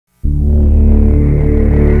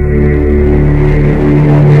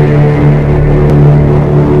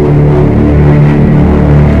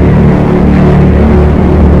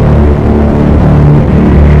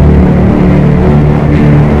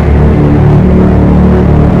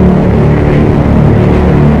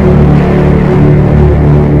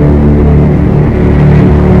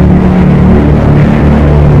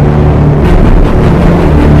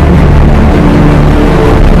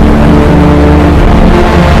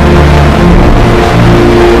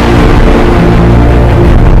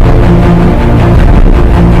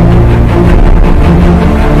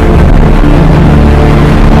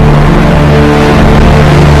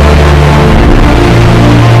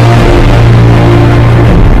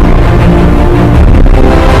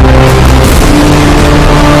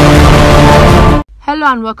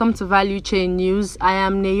Hello and welcome to Valuechain News. I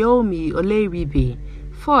am Naomi Oleribe.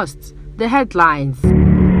 First, the headlines.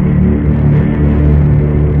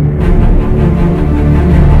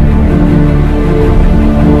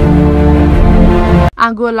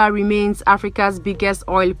 Angola remains Africa's biggest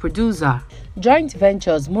oil producer. Joint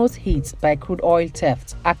ventures most hit by crude oil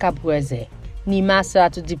theft. Akabueze.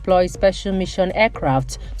 NIMASA to deploy special mission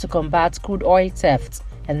aircraft to combat crude oil theft.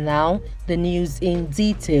 And now, the news in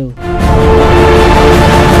detail.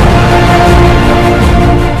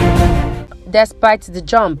 Despite the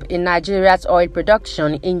jump in Nigeria's oil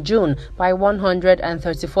production in June by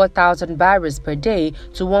 134,000 barrels per day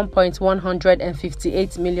to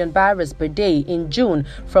 1.158 million barrels per day in June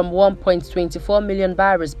from 1.24 million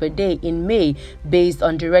barrels per day in May, based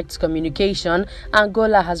on direct communication,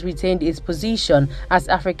 Angola has retained its position as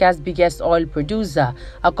Africa's biggest oil producer.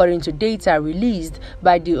 According to data released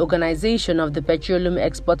by the Organization of the Petroleum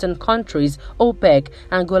Exporting Countries, OPEC,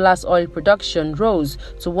 Angola's oil production rose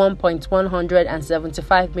to 1.175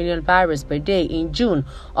 million barrels per day in June,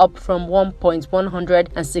 up from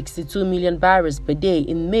 1.162 million barrels per day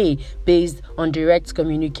in May, based on direct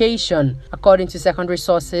communication. According to secondary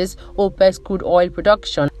sources, OPEC's crude oil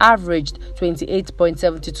production averaged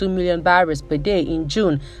 28.72 million barrels per day in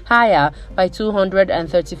June, higher by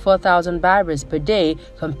 234,000 barrels per day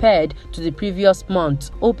compared to the previous month.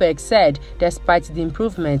 OPEC said despite the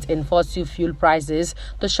improvement in fossil fuel prices,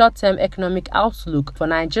 the short-term economic outlook for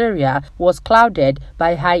Nigeria was clouded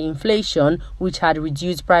by high inflation, which had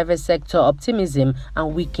reduced private sector optimism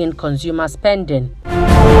and weakened consumer spending.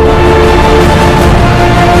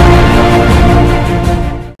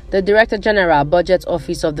 The Director General Budget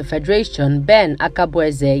Office of the Federation, Ben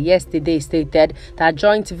Akabueze, yesterday stated that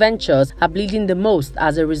joint ventures are bleeding the most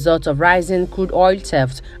as a result of rising crude oil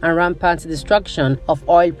theft and rampant destruction of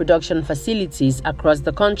oil production facilities across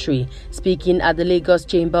the country. Speaking at the Lagos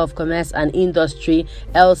Chamber of Commerce and Industry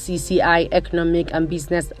LCCI Economic and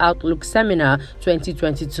Business Outlook Seminar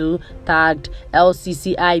 2022, tagged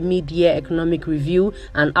LCCI Mid-Year Economic Review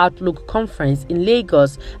and Outlook Conference in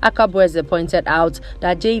Lagos, Akabueze pointed out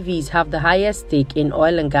that JVs have the highest stake in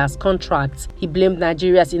oil and gas contracts. He blamed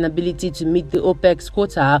Nigeria's inability to meet the OPEC's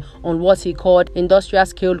quota on what he called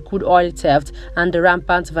industrial-scale crude oil theft and the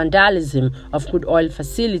rampant vandalism of crude oil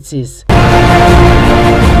facilities.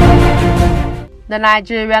 The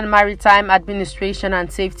Nigerian Maritime Administration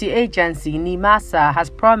and Safety Agency, NIMASA, has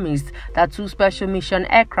promised that 2 special mission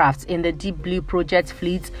aircraft in the Deep Blue project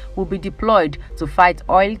fleet will be deployed to fight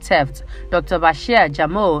oil theft. Dr. Bashir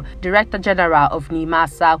Jamo, Director General of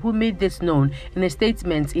NIMASA, who made this known in a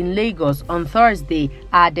statement in Lagos on Thursday,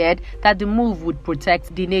 added that the move would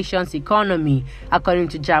protect the nation's economy. According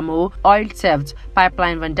to Jamo, oil theft,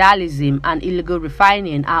 pipeline vandalism, and illegal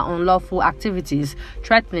refining are unlawful activities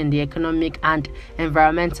threatening the economic and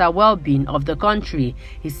environmental well-being of the country.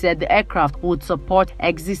 He said the aircraft would support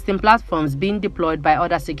existing platforms being deployed by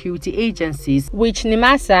other security agencies, which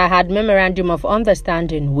NIMASA had memorandum of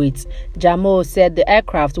understanding with. Jamo said the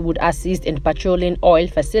aircraft would assist in patrolling oil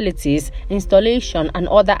facilities, installation, and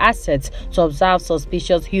other assets to observe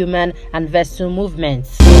suspicious human and vessel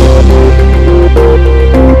movements.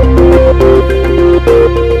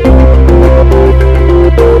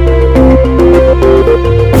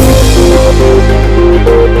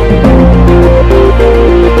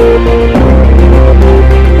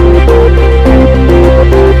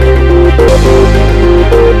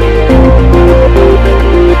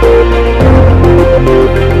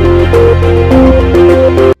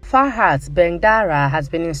 Farhat Bengdara has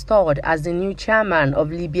been installed as the new chairman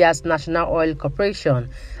of Libya's National Oil Corporation.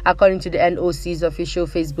 According to the NOC's official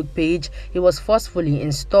Facebook page, he was forcefully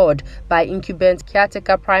installed by incumbent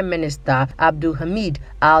caretaker Prime Minister Abdul Hamid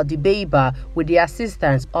Al-Dibeiba with the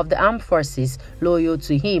assistance of the armed forces loyal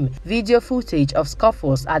to him. Video footage of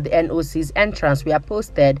scuffles at the NOC's entrance were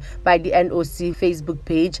posted by the NOC Facebook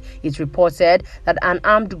page. It reported that an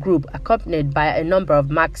armed group accompanied by a number of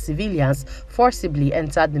marked civilians forcibly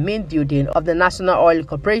entered the main building of the National Oil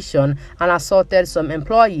Corporation and assaulted some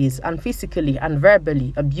employees and physically and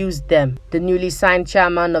verbally abused them. The newly signed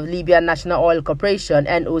chairman of Libya National Oil Corporation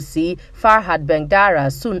 (NOC), Farhat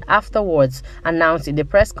Bengdara, soon afterwards announced in the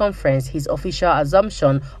press conference his official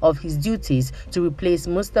assumption of his duties to replace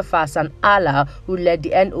Mustafa San Allah, who led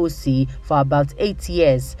the NOC for about 8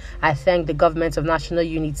 years. I thank the Government of National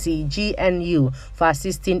Unity (GNU) for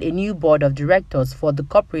assisting a new board of directors for the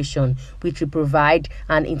corporation, which will provide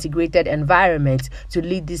an integrated environment to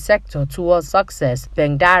lead the sector towards success.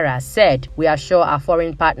 Bengdara said, "We assure our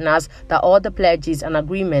foreign partners that all the pledges and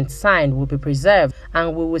agreements signed will be preserved,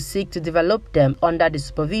 and we will seek to develop them under the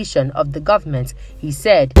supervision of the government," he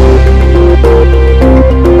said.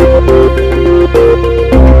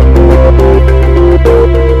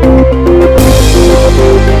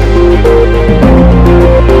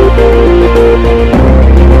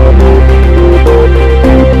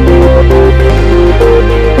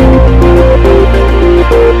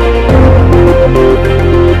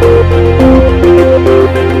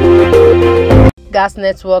 Gas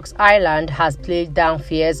Networks Ireland has played down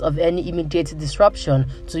fears of any immediate disruption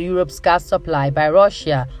to Europe's gas supply by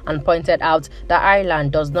Russia and pointed out that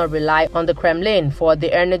Ireland does not rely on the Kremlin for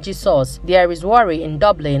the energy source. There is worry in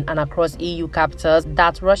Dublin and across EU capitals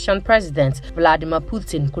that Russian President Vladimir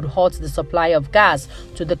Putin could halt the supply of gas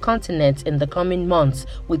to the continent in the coming months,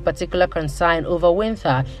 with particular concern over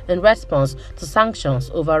winter in response to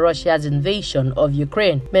sanctions over Russia's invasion of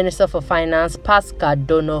Ukraine. Minister for Finance Pascal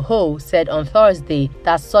Donohoe said on Thursday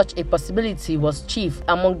that such a possibility was chief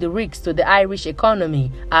among the risks to the Irish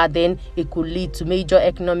economy, adding it could lead to major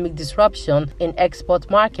economic disruption in export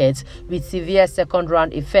markets with severe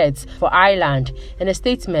second-round effects for Ireland. In a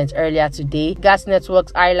statement earlier today, Gas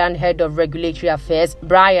Networks Ireland Head of Regulatory Affairs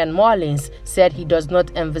Brian Mullins said he does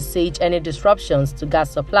not envisage any disruptions to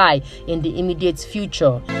gas supply in the immediate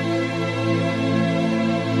future.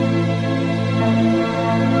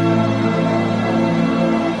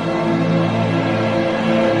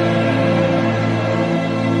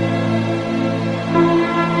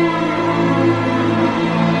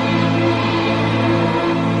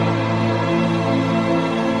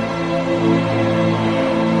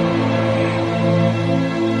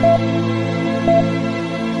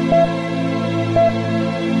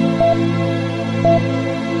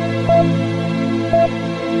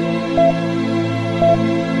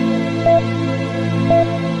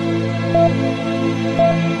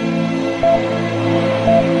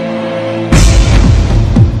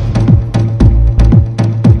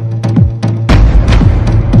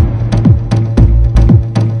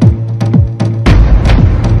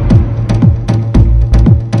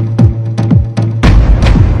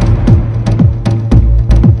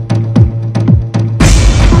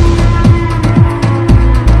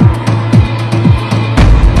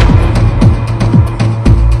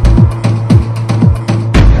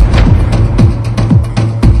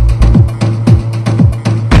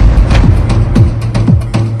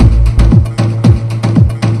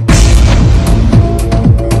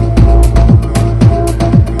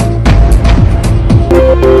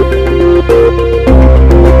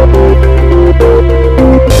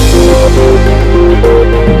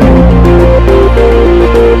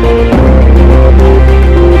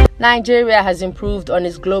 Nigeria has improved on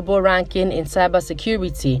its global ranking in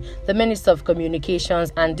cybersecurity. The Minister of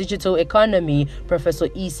Communications and Digital Economy, Professor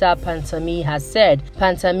Issa Pantami, has said.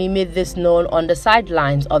 Pantami made this known on the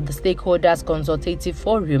sidelines of the Stakeholders Consultative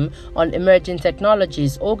Forum on Emerging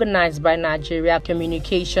Technologies organized by Nigeria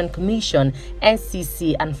Communication Commission,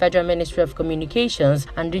 NCC, and Federal Ministry of Communications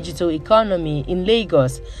and Digital Economy in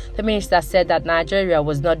Lagos. The minister said that Nigeria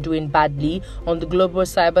was not doing badly on the Global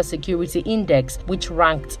Cybersecurity Index, which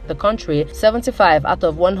ranked the country 75 out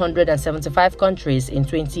of 175 countries in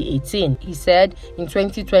 2018. He said in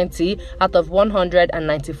 2020, out of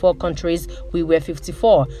 194 countries, we were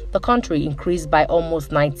 54. The country increased by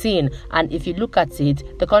almost 19, and if you look at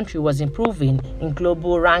it, the country was improving in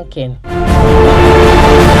global ranking.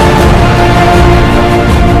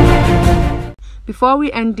 Before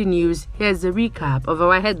we end the news, here's a recap of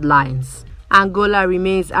our headlines. Angola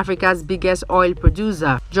remains Africa's biggest oil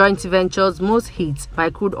producer. Joint ventures most hit by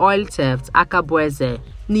crude oil theft, Akabueze.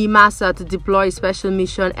 NIMASA to deploy special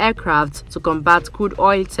mission aircraft to combat crude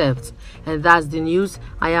oil theft. And that's the news.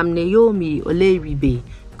 I am Naomi Oleribe.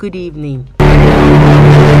 Good evening.